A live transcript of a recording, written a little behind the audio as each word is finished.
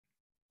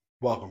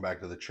Welcome back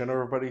to the channel,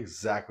 everybody.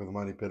 Zach with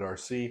Money Pit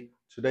RC.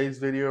 Today's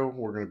video,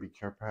 we're going to be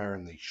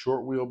comparing the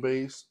short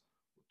wheelbase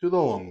to the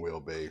long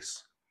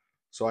wheelbase.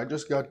 So I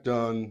just got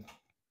done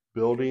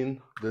building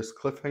this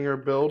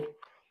cliffhanger build.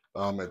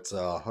 It's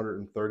a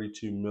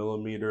 132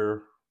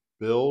 millimeter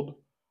build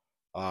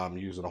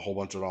using a whole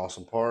bunch of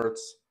awesome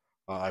parts.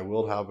 I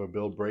will have a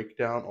build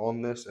breakdown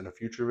on this in a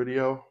future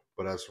video,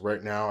 but as of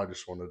right now, I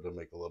just wanted to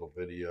make a little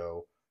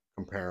video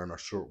comparing a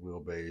short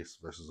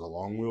wheelbase versus a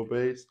long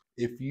wheelbase.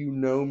 If you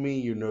know me,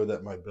 you know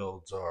that my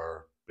builds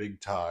are big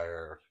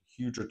tire,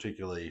 huge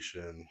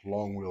articulation,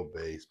 long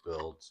wheelbase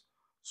builds.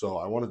 So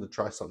I wanted to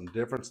try something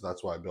different, so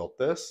that's why I built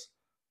this.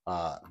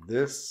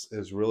 This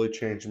is really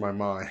changing my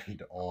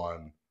mind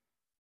on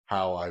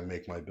how I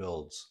make my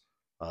builds.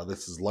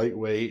 This is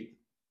lightweight.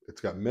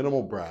 It's got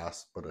minimal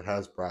brass, but it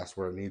has brass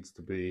where it needs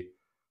to be.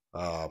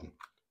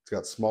 It's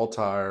got small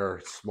tire,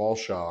 small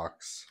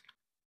shocks.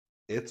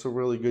 It's a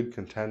really good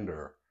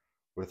contender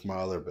with my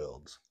other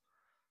builds.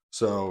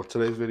 So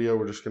today's video,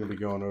 we're just going to be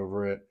going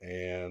over it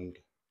and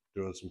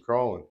doing some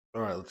crawling.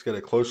 All right, let's get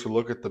a closer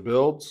look at the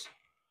builds.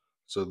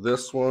 So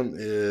this one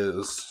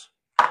is,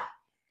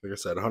 like I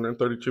said,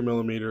 132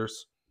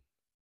 millimeters.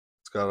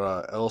 It's got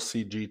a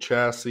LCG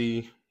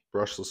chassis,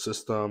 brushless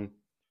system,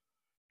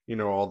 you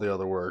know, all the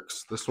other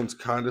works. This one's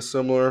kind of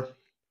similar.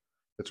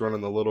 It's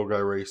running the Little Guy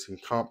Racing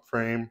comp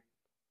frame,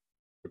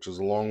 which is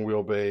a long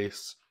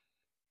wheelbase.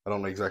 I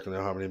don't exactly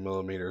know how many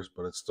millimeters,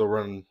 but it's still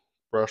running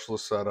brushless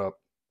setup,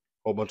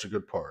 whole bunch of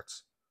good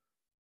parts.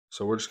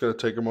 So we're just going to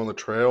take them on the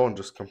trail and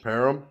just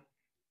compare them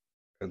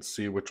and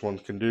see which one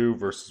can do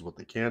versus what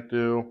they can't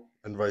do,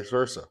 and vice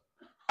versa.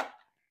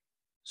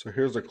 So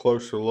here's a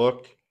closer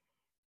look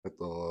at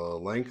the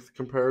length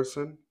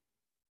comparison.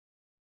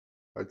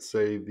 I'd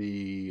say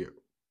the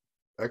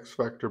X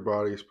Factor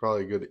body is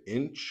probably a good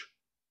inch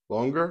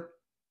longer.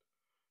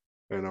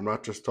 And I'm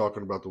not just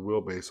talking about the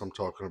wheelbase, I'm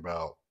talking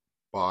about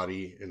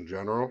body in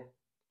general.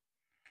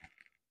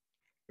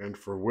 And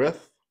for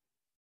width,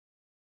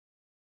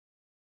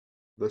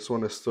 this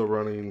one is still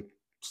running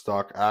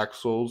stock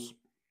axles.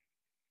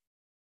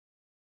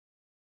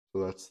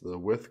 So that's the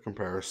width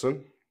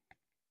comparison.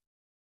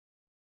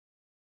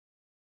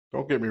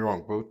 Don't get me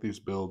wrong, both these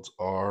builds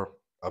are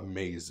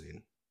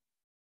amazing.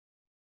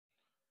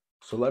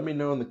 So let me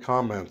know in the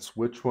comments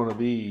which one of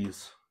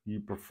these you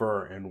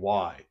prefer and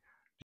why.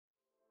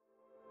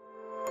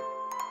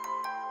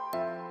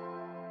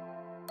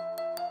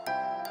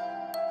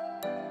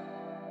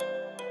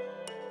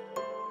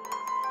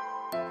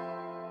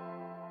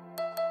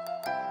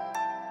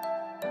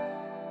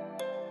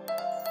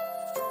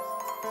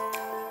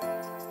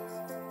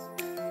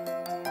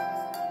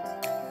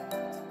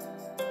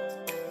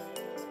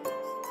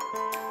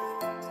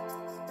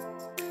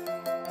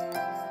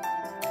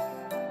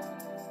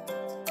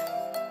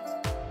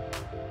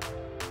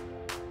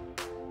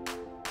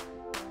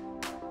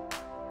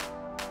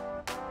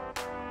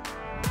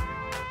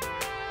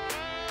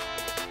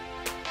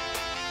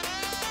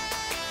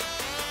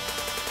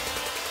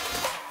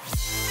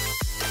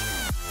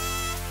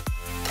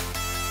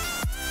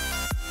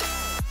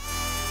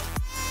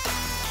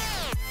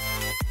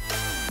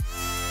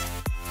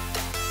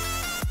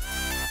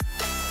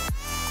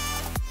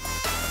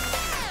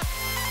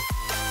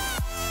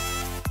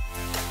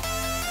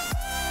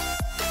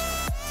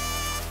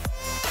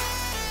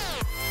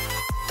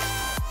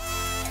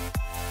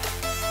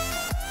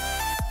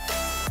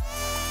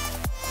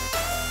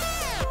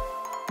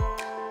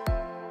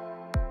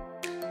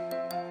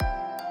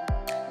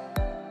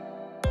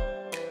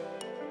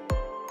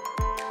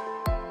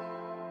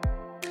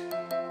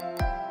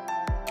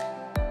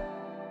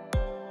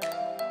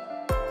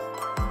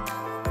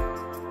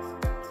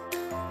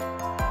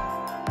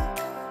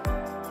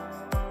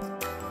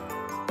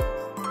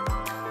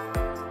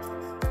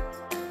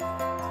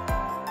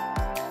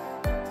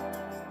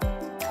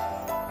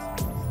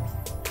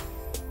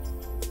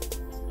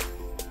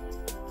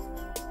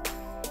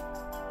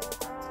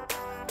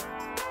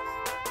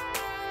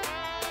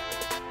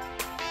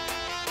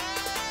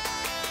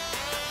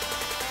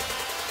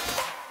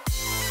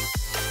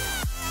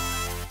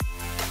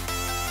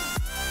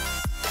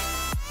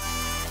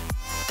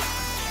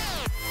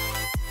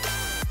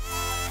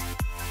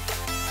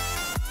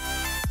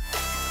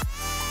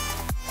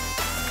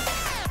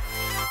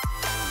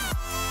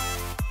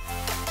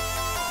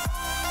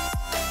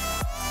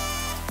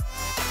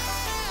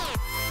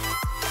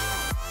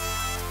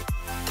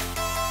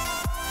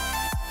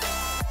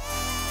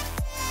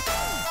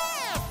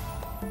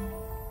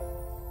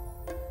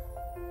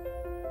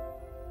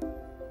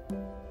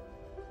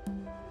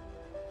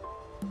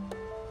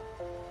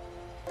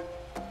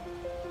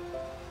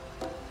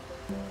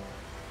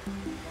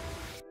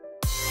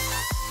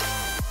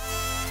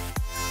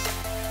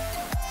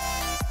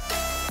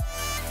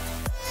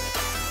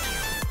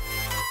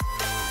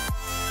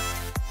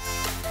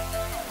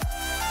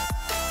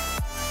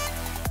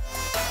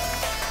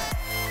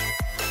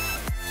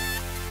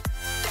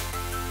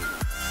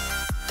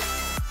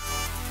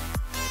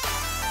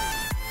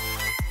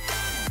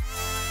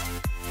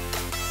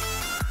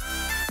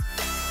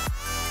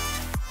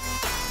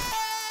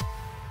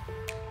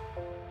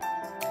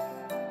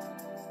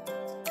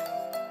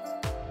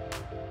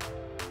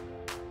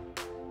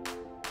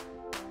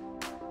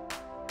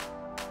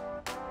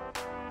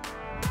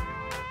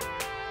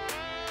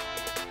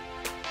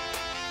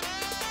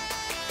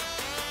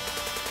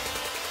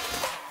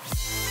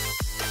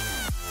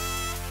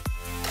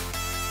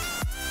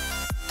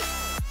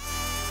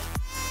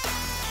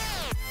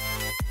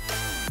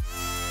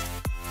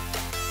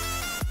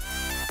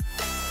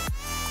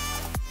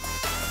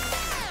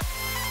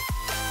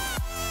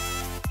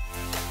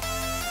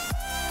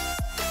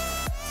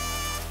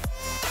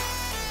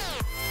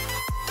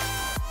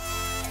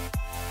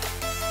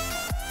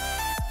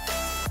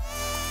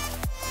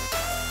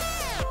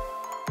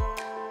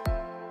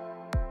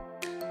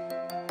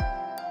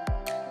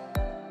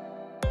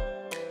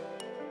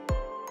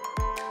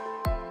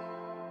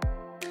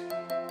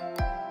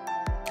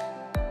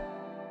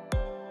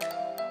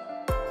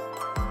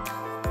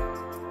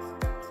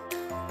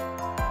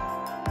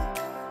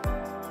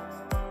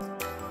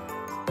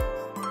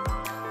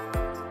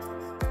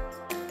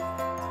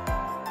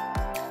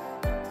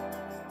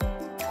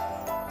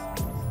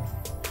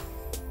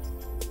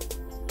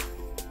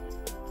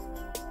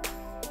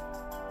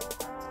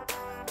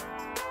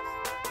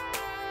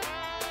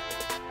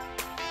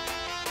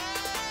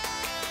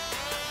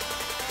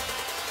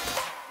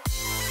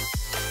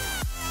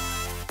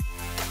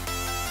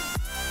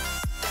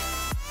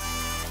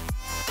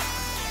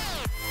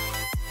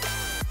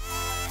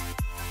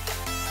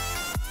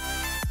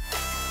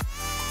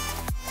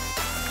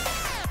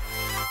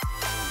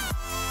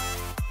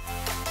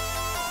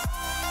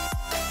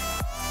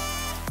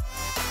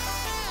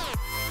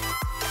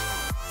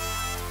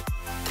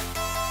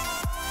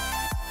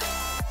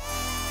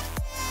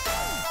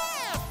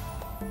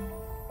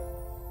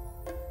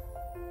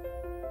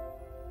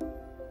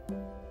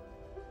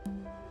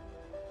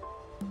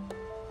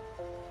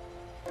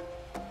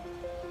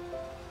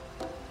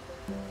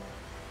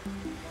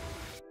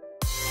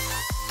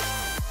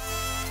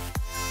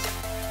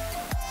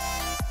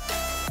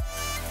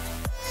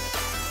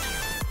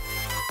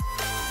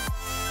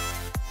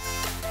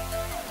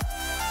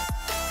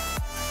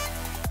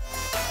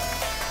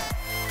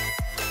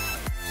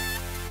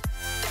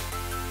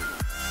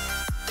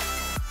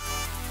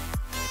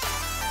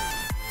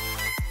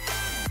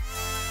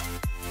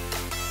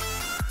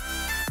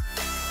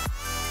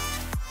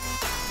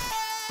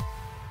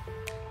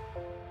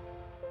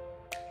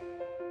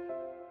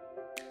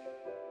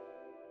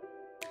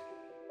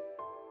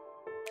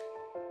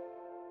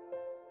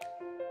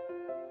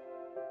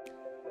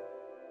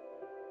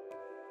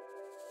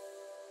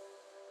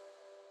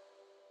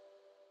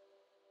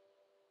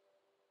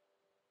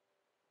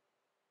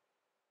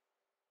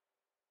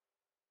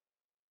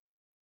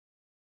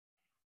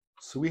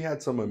 So we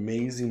had some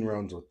amazing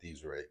runs with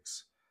these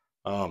rigs.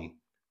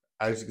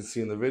 As you can see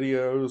in the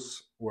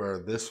videos, where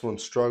this one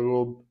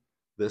struggled,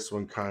 this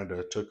one kind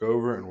of took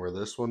over, and where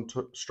this one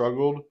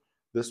struggled,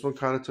 this one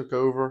kind of took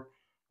over.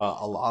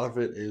 A lot of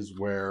it is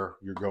where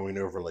you're going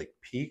over like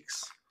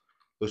peaks.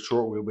 The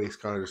short wheelbase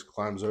kind of just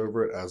climbs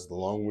over it as the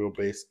long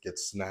wheelbase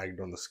gets snagged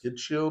on the skid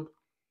shield.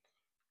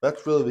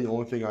 That's really the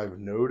only thing I've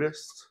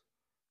noticed,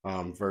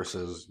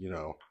 versus,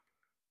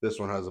 this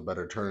one has a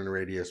better turning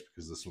radius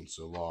because this one's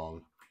so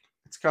long.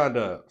 It's kind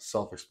of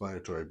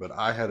self-explanatory, but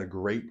I had a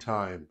great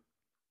time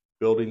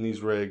building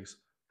these rigs,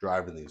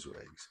 driving these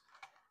rigs.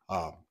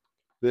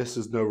 This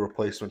is no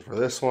replacement for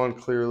this one,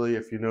 clearly,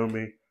 if you know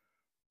me,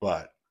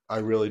 but I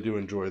really do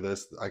enjoy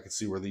this. I can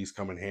see where these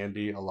come in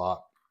handy a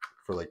lot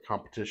for like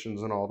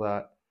competitions and all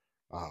that.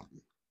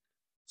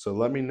 So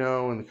let me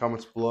know in the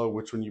comments below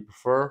which one you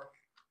prefer,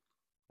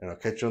 and I'll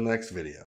catch you on the next video.